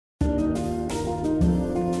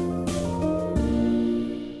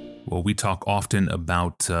Well, we talk often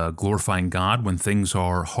about glorifying God when things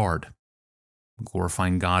are hard,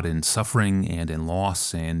 glorifying God in suffering and in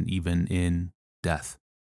loss and even in death.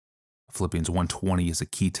 Philippians 1:20 is a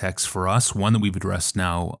key text for us, one that we've addressed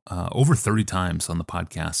now over 30 times on the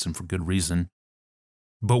podcast, and for good reason.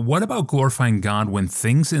 But what about glorifying God when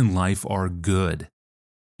things in life are good,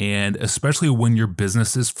 and especially when your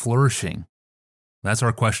business is flourishing? That's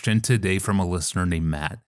our question today from a listener named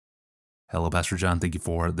Matt. Hello, Pastor John. Thank you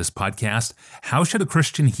for this podcast. How should a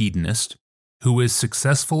Christian hedonist who is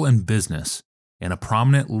successful in business and a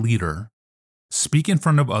prominent leader speak in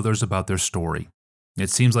front of others about their story? It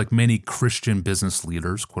seems like many Christian business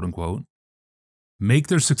leaders, quote unquote, make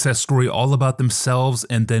their success story all about themselves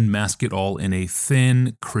and then mask it all in a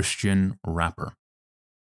thin Christian wrapper.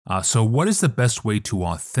 So what is the best way to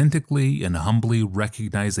authentically and humbly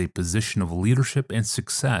recognize a position of leadership and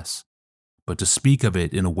success, but to speak of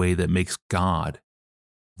it in a way that makes God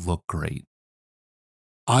look great?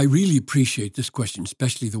 I really appreciate this question,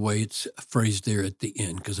 especially the way it's phrased there at the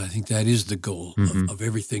end, because I think that is the goal of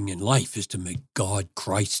everything in life, is to make God,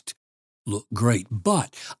 Christ, look great.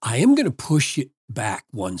 But I am going to push it back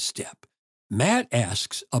one step. Matt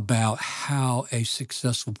asks about how a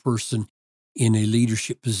successful person in a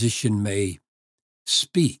leadership position may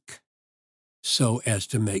speak so as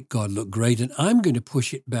to make God look great. And I'm going to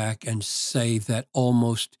push it back and say that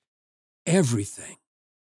almost everything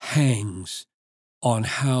hangs on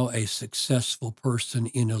how a successful person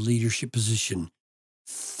in a leadership position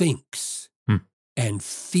thinks and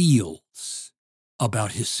feels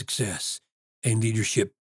about his success and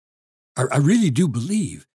leadership. I really do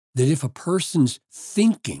believe that if a person's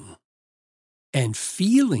thinking and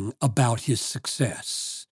feeling about his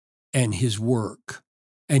success and his work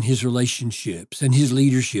and his relationships and his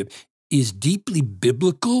leadership is deeply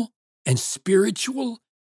biblical and spiritual,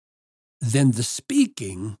 then the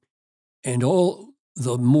speaking and all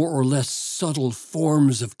the more or less subtle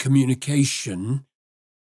forms of communication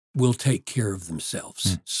will take care of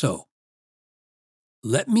themselves. So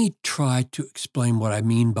let me try to explain what I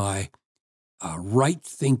mean by right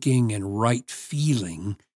thinking and right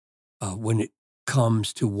feeling when it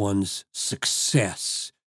comes to one's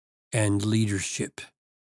success and leadership.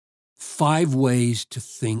 5 ways to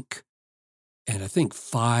think, and I think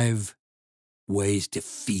 5 ways to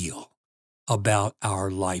feel about our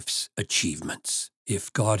life's achievements,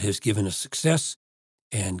 if God has given us success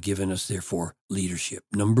and given us, therefore, leadership.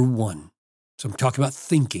 Number 1, so I'm talking about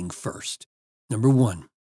thinking first. Number 1,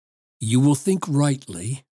 you will think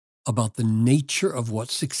rightly about the nature of what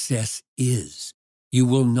success is. You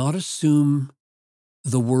will not assume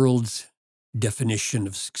the world's definition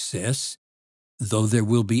of success, though there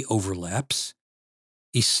will be overlaps.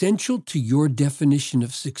 Essential to your definition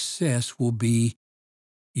of success will be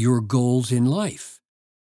your goals in life.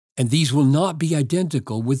 And these will not be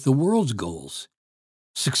identical with the world's goals.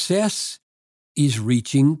 Success is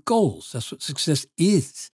reaching goals. That's what success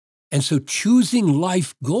is. And so choosing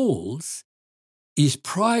life goals is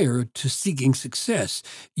prior to seeking success.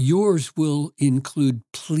 Yours will include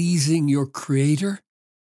pleasing your Creator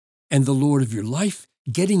and the Lord of your life,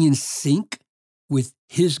 getting in sync with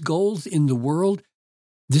His goals in the world.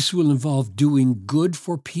 This will involve doing good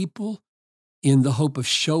for people in the hope of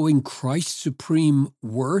showing Christ's supreme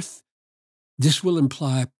worth. This will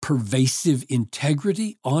imply pervasive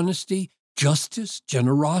integrity, honesty, justice,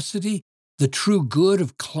 generosity, the true good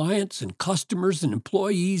of clients and customers and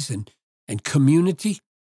employees and community.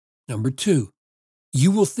 Number 2,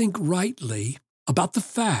 you will think rightly about the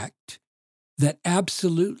fact that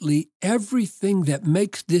absolutely everything that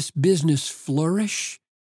makes this business flourish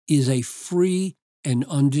is a free and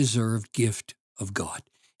undeserved gift of God,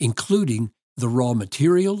 including the raw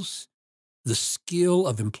materials, the skill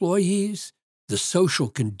of employees, the social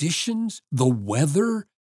conditions, the weather,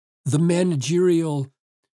 the managerial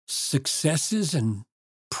successes and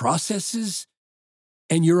processes,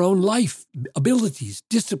 and your own life, abilities,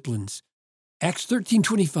 disciplines. Acts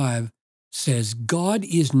 13:25 says, God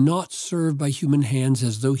is not served by human hands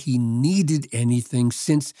as though he needed anything,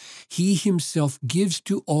 since he himself gives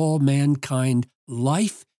to all mankind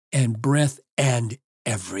life and breath and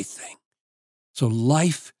everything. So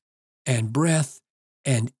life and breath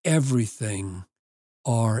and everything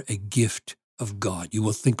are a gift of God. You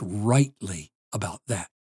will think rightly about that.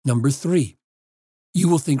 Number 3, you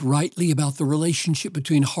will think rightly about the relationship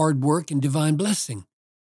between hard work and divine blessing.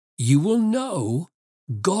 You will know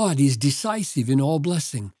God is decisive in all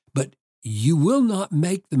blessing, but you will not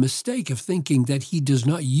make the mistake of thinking that he does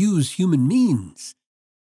not use human means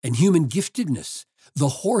and human giftedness. The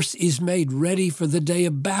horse is made ready for the day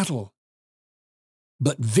of battle,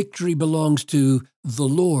 but victory belongs to the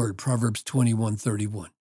Lord, Proverbs 21:31.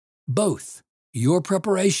 Both your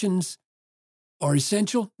preparations are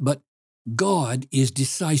essential, but God is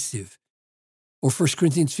decisive. Or 1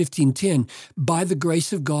 Corinthians 15:10, by the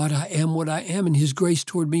grace of God I am what I am, and his grace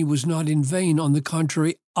toward me was not in vain. On the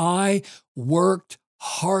contrary, I worked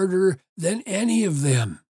harder than any of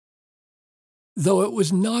them, though it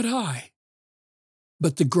was not I,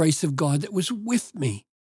 but the grace of God that was with me.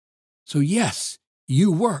 So yes,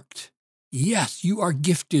 you worked. Yes, you are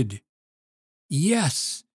gifted.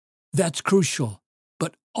 Yes, that's crucial.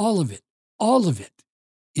 But all of it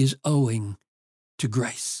is owing to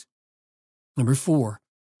grace. Number 4,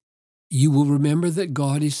 you will remember that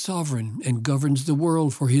God is sovereign and governs the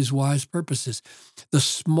world for his wise purposes. The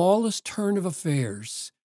smallest turn of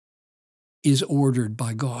affairs is ordered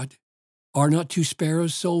by God. Are not 2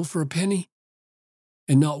 sparrows sold for a penny?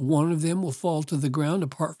 And not one of them will fall to the ground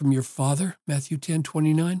apart from your Father, Matthew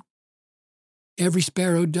 10:29. Every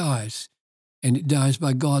sparrow dies, and it dies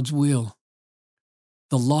by God's will.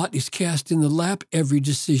 The lot is cast in the lap. Every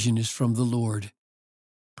decision is from the Lord.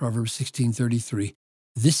 Proverbs 16:33.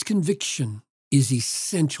 This conviction is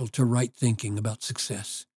essential to right thinking about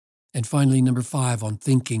success. And finally, number 5 on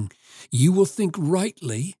thinking. You will think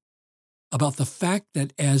rightly about the fact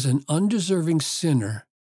that as an undeserving sinner,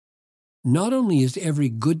 not only is every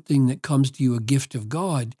good thing that comes to you a gift of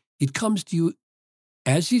God, it comes to you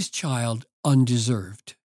as his child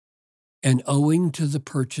undeserved and owing to the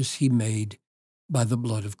purchase he made by the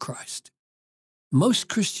blood of Christ. Most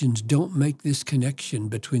Christians don't make this connection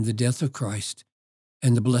between the death of Christ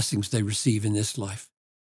and the blessings they receive in this life.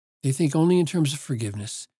 They think only in terms of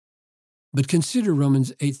forgiveness. But consider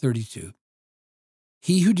Romans 8:32.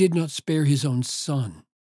 He who did not spare his own son,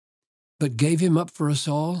 but gave him up for us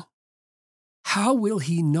all, how will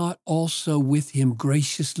he not also with him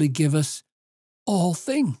graciously give us all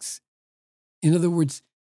things? In other words,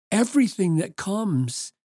 everything that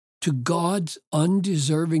comes to God's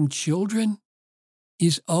undeserving children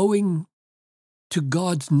is owing to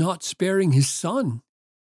God's not sparing his son,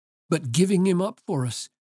 but giving him up for us.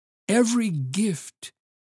 Every gift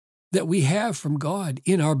that we have from God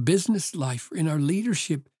in our business life, in our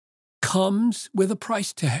leadership, comes with a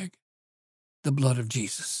price tag, the blood of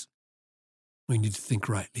Jesus. We need to think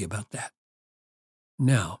rightly about that.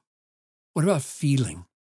 Now, what about feeling?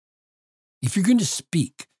 If you're going to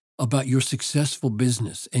speak about your successful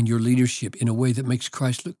business and your leadership in a way that makes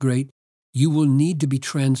Christ look great, you will need to be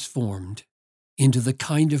transformed into the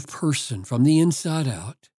kind of person from the inside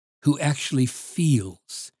out who actually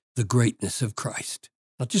feels the greatness of Christ.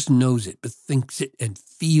 Not just knows it, but thinks it and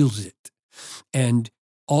feels it. And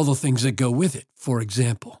all the things that go with it. For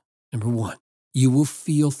example, number 1, you will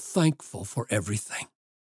feel thankful for everything.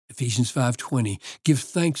 Ephesians 5:20, give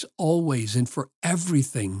thanks always and for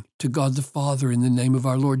everything to God the Father in the name of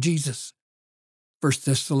our Lord Jesus. 1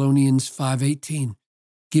 Thessalonians 5:18,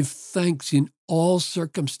 give thanks in all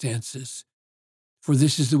circumstances, for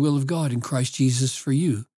this is the will of God in Christ Jesus for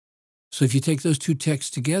you. So if you take those 2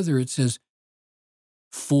 texts together, it says,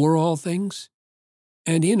 for all things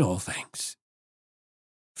and in all things.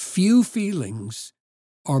 Few feelings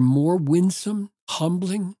are more winsome,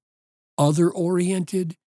 humbling,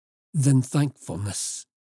 other-oriented than thankfulness.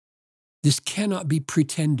 This cannot be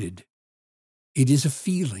pretended. It is a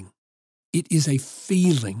feeling. It is a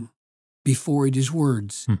feeling before it is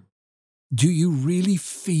words. Do you really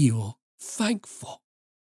feel thankful?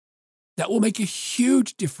 That will make a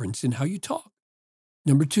huge difference in how you talk.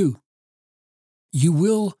 Number 2, you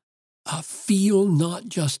will feel not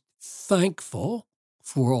just thankful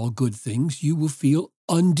for all good things, you will feel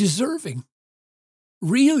undeserving,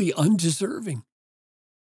 really undeserving.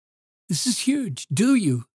 This is huge. Do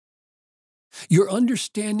you? Your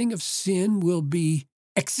understanding of sin will be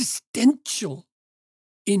existential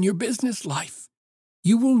in your business life.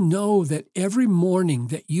 You will know that every morning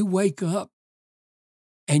that you wake up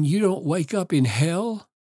and you don't wake up in hell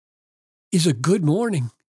is a good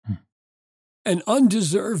morning, an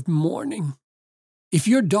undeserved morning. If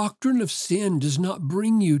your doctrine of sin does not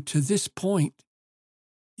bring you to this point,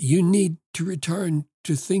 you need to return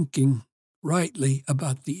to thinking rightly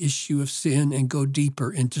about the issue of sin and go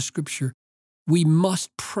deeper into Scripture. We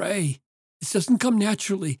must pray. This doesn't come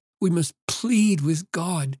naturally. We must plead with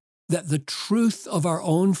God that the truth of our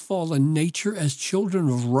own fallen nature as children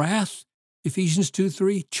of wrath, Ephesians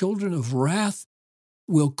 2:3, children of wrath,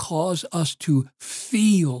 will cause us to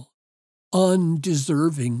feel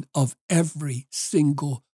undeserving of every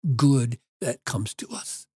single good that comes to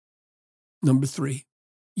us. Number 3,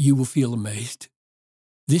 you will feel amazed.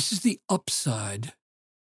 This is the upside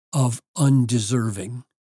of undeserving.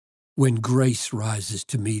 when grace rises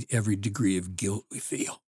to meet every degree of guilt we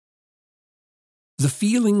feel. The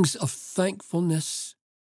feelings of thankfulness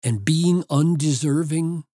and being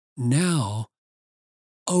undeserving now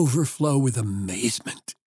overflow with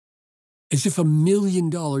amazement, as if $1 million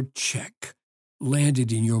check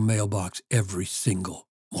landed in your mailbox every single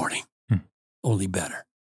morning. Only better.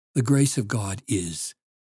 The grace of God is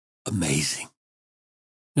amazing.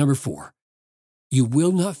 Number 4, you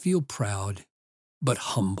will not feel proud, but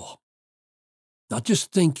humble. Not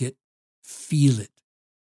just think it, feel it.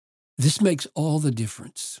 This makes all the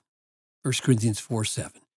difference. 1 Corinthians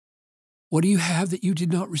 4:7. What do you have that you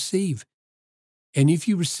did not receive? And if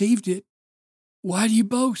you received it, why do you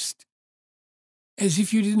boast? As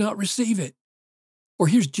if you did not receive it. Or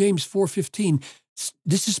here's James 4:15.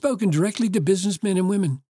 This is spoken directly to businessmen and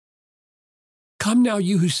women. Come now,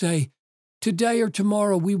 you who say, today or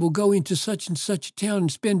tomorrow we will go into such and such a town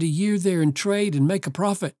and spend a year there and trade and make a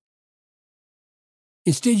profit.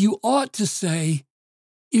 Instead, you ought to say,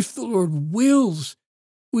 if the Lord wills,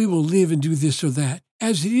 we will live and do this or that.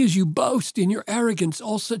 As it is, you boast in your arrogance.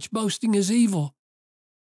 All such boasting is evil.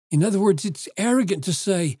 In other words, it's arrogant to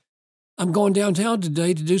say, I'm going downtown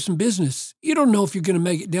today to do some business. You don't know if you're going to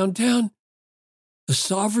make it downtown. The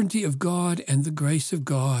sovereignty of God and the grace of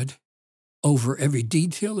God over every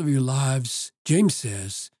detail of your lives, James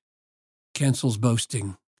says, cancels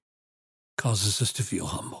boasting, causes us to feel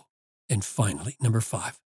humble. And finally, number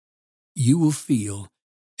 5, you will feel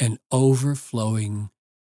an overflowing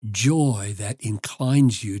joy that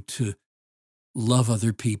inclines you to love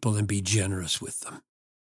other people and be generous with them.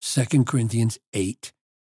 2 Corinthians 8,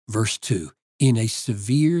 verse 2, in a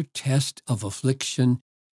severe test of affliction,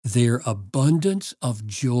 their abundance of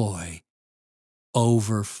joy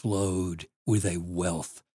overflowed with a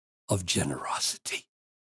wealth of generosity.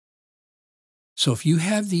 So if you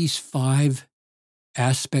have these 5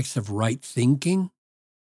 aspects of right thinking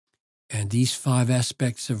and these 5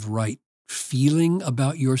 aspects of right feeling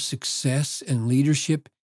about your success and leadership,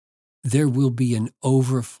 there will be an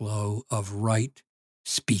overflow of right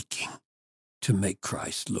speaking to make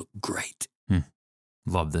Christ look great.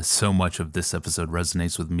 Love this. So much of this episode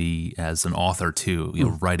resonates with me as an author too,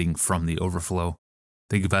 writing from the overflow.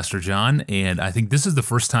 Thank you, Pastor John. And I think this is the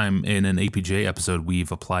first time in an APJ episode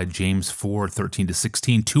we've applied James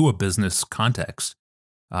 4:13-16 to a business context.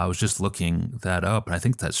 I was just looking that up, and I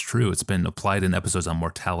think that's true. It's been applied in episodes on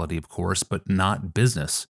mortality, of course, but not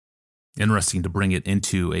business. Interesting to bring it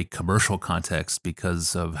into a commercial context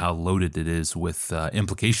because of how loaded it is with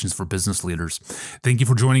implications for business leaders. Thank you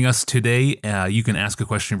for joining us today. You can ask a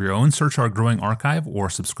question of your own, search our growing archive, or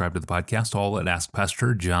subscribe to the podcast, all at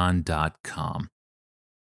AskPastorJohn.com.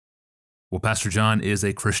 Well, Pastor John is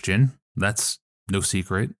a Christian. That's no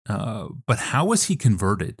secret. But how was he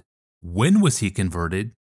converted? When was he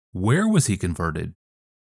converted? Where was he converted?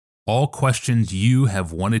 All questions you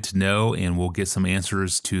have wanted to know, and we'll get some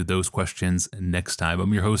answers to those questions next time.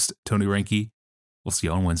 I'm your host, Tony Reinke. We'll see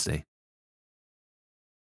you on Wednesday.